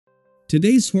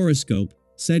Today's horoscope,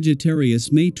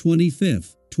 Sagittarius May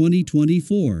 25,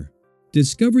 2024.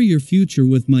 Discover your future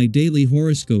with my daily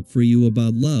horoscope for you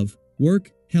about love,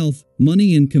 work, health,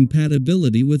 money and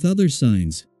compatibility with other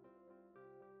signs.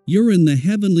 You're in the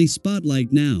heavenly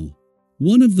spotlight now.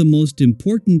 One of the most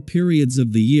important periods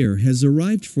of the year has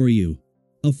arrived for you.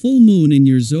 A full moon in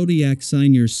your zodiac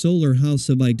sign, your solar house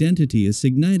of identity, is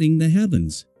igniting the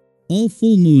heavens. All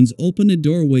full moons open a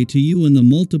doorway to you in the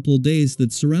multiple days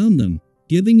that surround them,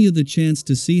 giving you the chance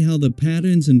to see how the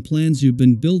patterns and plans you've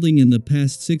been building in the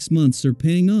past 6 months are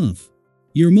paying off.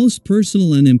 Your most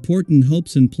personal and important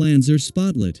hopes and plans are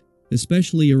spotlit,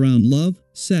 especially around love,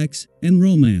 sex, and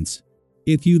romance.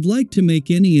 If you'd like to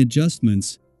make any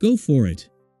adjustments, go for it.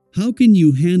 How can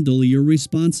you handle your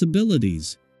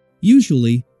responsibilities?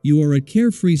 Usually, you are a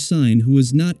carefree sign who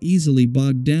is not easily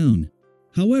bogged down.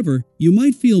 However, you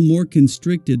might feel more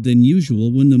constricted than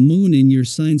usual when the moon in your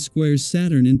sign squares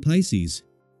Saturn in Pisces.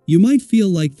 You might feel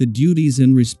like the duties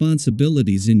and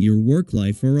responsibilities in your work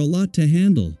life are a lot to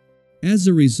handle. As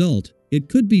a result, it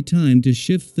could be time to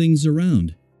shift things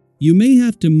around. You may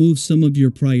have to move some of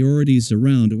your priorities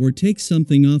around or take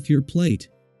something off your plate.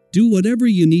 Do whatever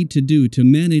you need to do to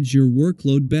manage your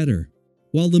workload better.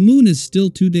 While the moon is still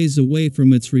 2 days away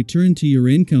from its return to your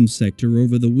income sector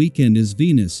over the weekend as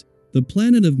Venus, the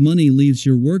planet of money, leaves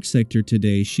your work sector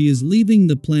today. She is leaving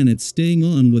the planet staying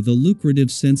on with a lucrative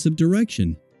sense of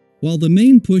direction. While the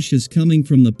main push is coming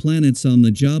from the planets on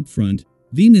the job front,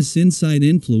 Venus' inside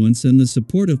influence, and the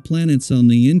support of planets on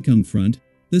the income front,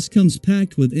 this comes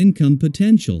packed with income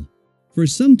potential. For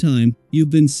some time, you've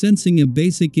been sensing a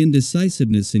basic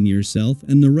indecisiveness in yourself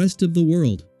and the rest of the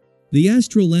world. The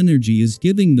astral energy is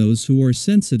giving those who are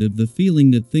sensitive the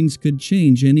feeling that things could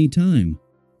change any time.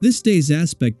 This day's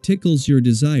aspect tickles your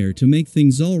desire to make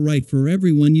things all right for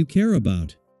everyone you care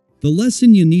about. The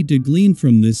lesson you need to glean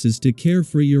from this is to care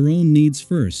for your own needs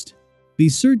first. Be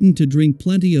certain to drink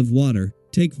plenty of water,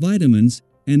 take vitamins,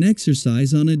 and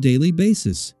exercise on a daily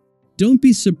basis. Don't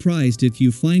be surprised if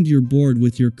you find you're bored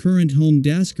with your current home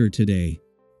tasker today.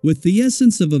 With the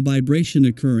essence of a vibration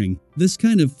occurring, this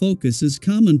kind of focus is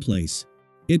commonplace.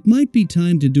 It might be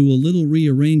time to do a little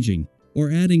rearranging, or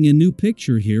adding a new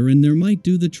picture here and there might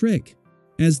do the trick.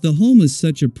 As the home is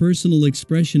such a personal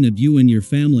expression of you and your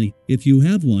family, if you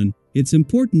have one, it's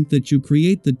important that you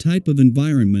create the type of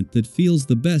environment that feels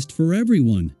the best for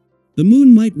everyone. The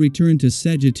moon might return to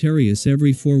Sagittarius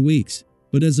every 4 weeks,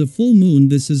 but as a full moon,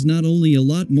 this is not only a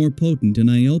lot more potent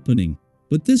and eye-opening,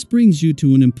 but this brings you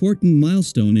to an important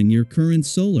milestone in your current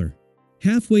solar.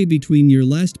 Halfway between your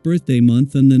last birthday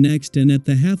month and the next, and at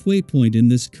the halfway point in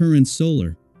this current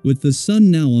solar, with the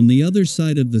sun now on the other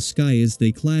side of the sky as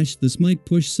they clash, this might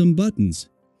push some buttons.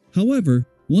 However,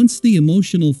 once the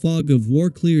emotional fog of war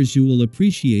clears, you will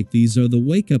appreciate these are the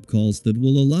wake-up calls that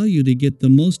will allow you to get the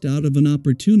most out of an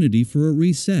opportunity for a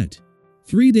reset.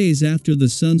 3 days after the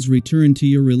sun's return to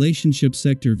your relationship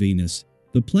sector, Venus,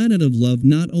 the planet of love,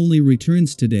 not only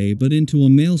returns today but into a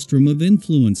maelstrom of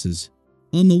influences.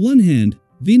 On the one hand,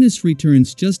 Venus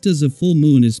returns just as a full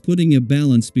moon is putting a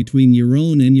balance between your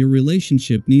own and your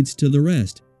relationship needs to the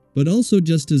rest, but also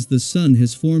just as the sun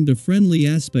has formed a friendly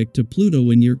aspect to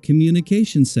Pluto in your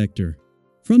communication sector.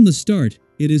 From the start,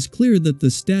 it is clear that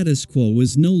the status quo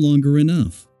is no longer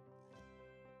enough.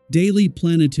 Daily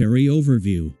Planetary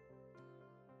Overview.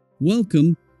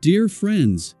 Welcome, dear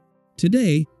friends.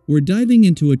 Today, we're diving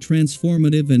into a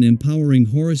transformative and empowering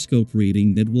horoscope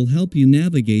reading that will help you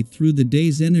navigate through the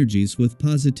day's energies with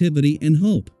positivity and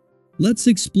hope. Let's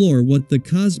explore what the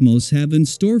cosmos have in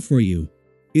store for you.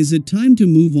 Is it time to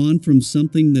move on from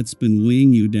something that's been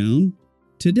weighing you down?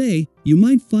 Today, you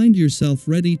might find yourself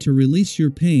ready to release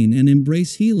your pain and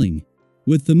embrace healing.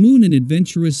 With the moon in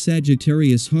adventurous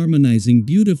Sagittarius harmonizing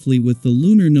beautifully with the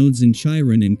lunar nodes in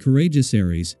Chiron and courageous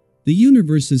Aries, the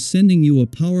universe is sending you a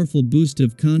powerful boost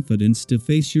of confidence to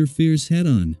face your fears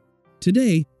head-on.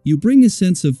 Today, you bring a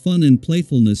sense of fun and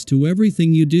playfulness to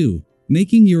everything you do,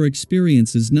 making your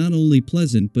experiences not only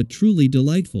pleasant but truly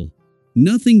delightful.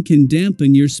 Nothing can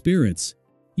dampen your spirits.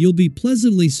 You'll be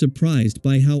pleasantly surprised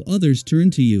by how others turn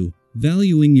to you,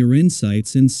 valuing your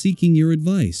insights and seeking your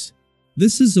advice.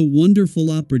 This is a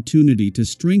wonderful opportunity to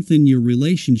strengthen your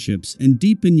relationships and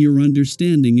deepen your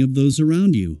understanding of those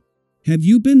around you. Have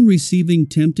you been receiving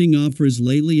tempting offers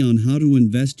lately on how to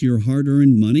invest your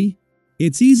hard-earned money?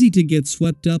 It's easy to get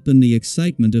swept up in the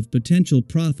excitement of potential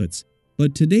profits,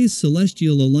 but today's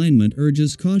celestial alignment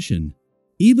urges caution.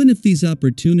 Even if these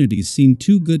opportunities seem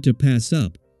too good to pass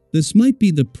up, this might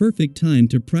be the perfect time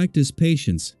to practice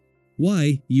patience.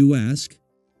 Why, you ask?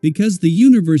 Because the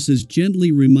universe is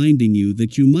gently reminding you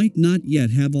that you might not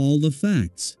yet have all the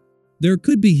facts. There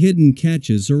could be hidden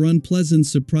catches or unpleasant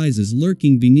surprises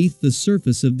lurking beneath the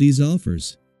surface of these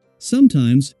offers.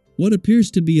 Sometimes, what appears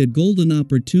to be a golden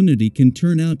opportunity can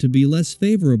turn out to be less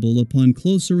favorable upon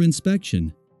closer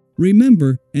inspection.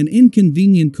 Remember, an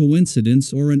inconvenient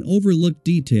coincidence or an overlooked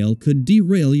detail could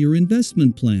derail your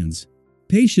investment plans.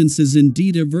 Patience is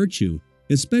indeed a virtue,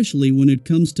 especially when it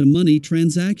comes to money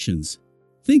transactions.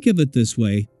 Think of it this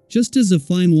way: just as a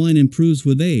fine wine improves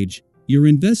with age, your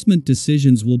investment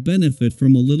decisions will benefit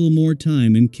from a little more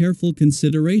time and careful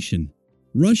consideration.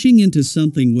 Rushing into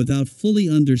something without fully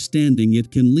understanding it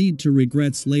can lead to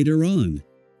regrets later on.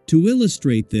 To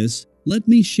illustrate this, let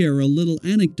me share a little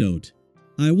anecdote.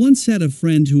 I once had a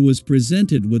friend who was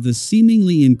presented with a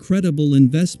seemingly incredible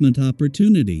investment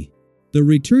opportunity. The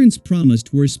returns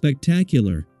promised were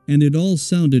spectacular, and it all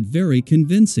sounded very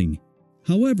convincing.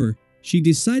 However, she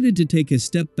decided to take a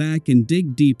step back and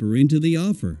dig deeper into the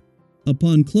offer.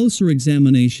 Upon closer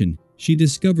examination, she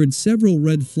discovered several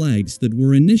red flags that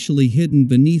were initially hidden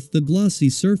beneath the glossy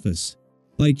surface.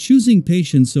 By choosing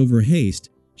patience over haste,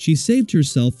 she saved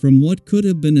herself from what could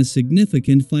have been a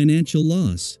significant financial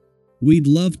loss. We'd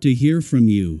love to hear from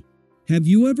you. Have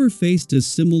you ever faced a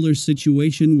similar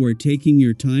situation where taking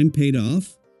your time paid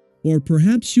off? Or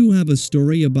perhaps you have a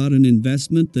story about an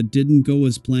investment that didn't go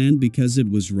as planned because it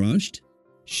was rushed?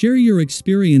 Share your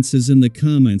experiences in the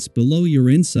comments below. Your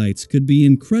insights could be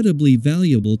incredibly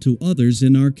valuable to others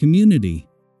in our community.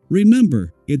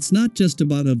 Remember, it's not just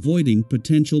about avoiding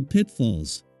potential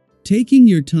pitfalls. Taking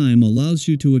your time allows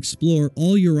you to explore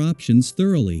all your options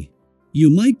thoroughly. You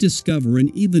might discover an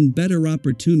even better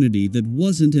opportunity that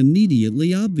wasn't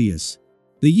immediately obvious.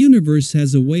 The universe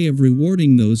has a way of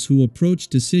rewarding those who approach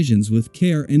decisions with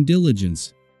care and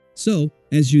diligence. So,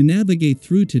 as you navigate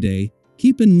through today,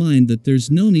 keep in mind that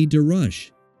there's no need to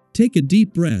rush. Take a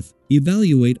deep breath,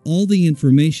 evaluate all the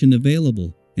information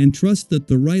available, and trust that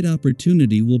the right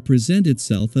opportunity will present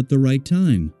itself at the right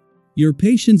time. Your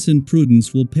patience and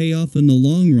prudence will pay off in the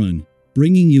long run,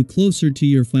 bringing you closer to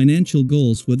your financial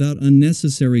goals without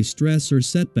unnecessary stress or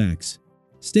setbacks.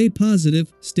 Stay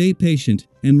positive, stay patient,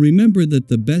 and remember that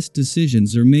the best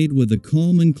decisions are made with a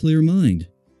calm and clear mind.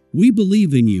 We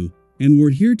believe in you, and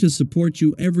we're here to support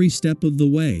you every step of the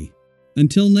way.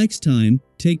 Until next time,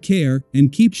 take care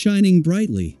and keep shining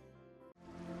brightly.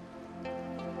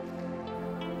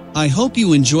 I hope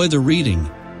you enjoy the reading.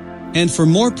 And for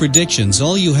more predictions,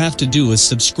 all you have to do is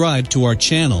subscribe to our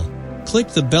channel, click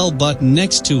the bell button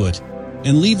next to it,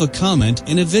 and leave a comment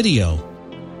in a video.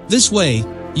 This way,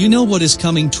 you know what is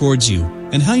coming towards you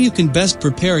and how you can best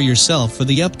prepare yourself for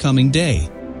the upcoming day.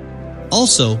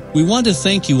 Also, we want to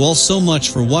thank you all so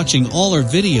much for watching all our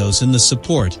videos and the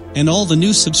support, and all the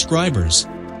new subscribers.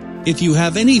 If you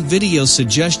have any video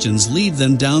suggestions, leave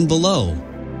them down below.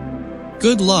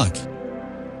 Good luck!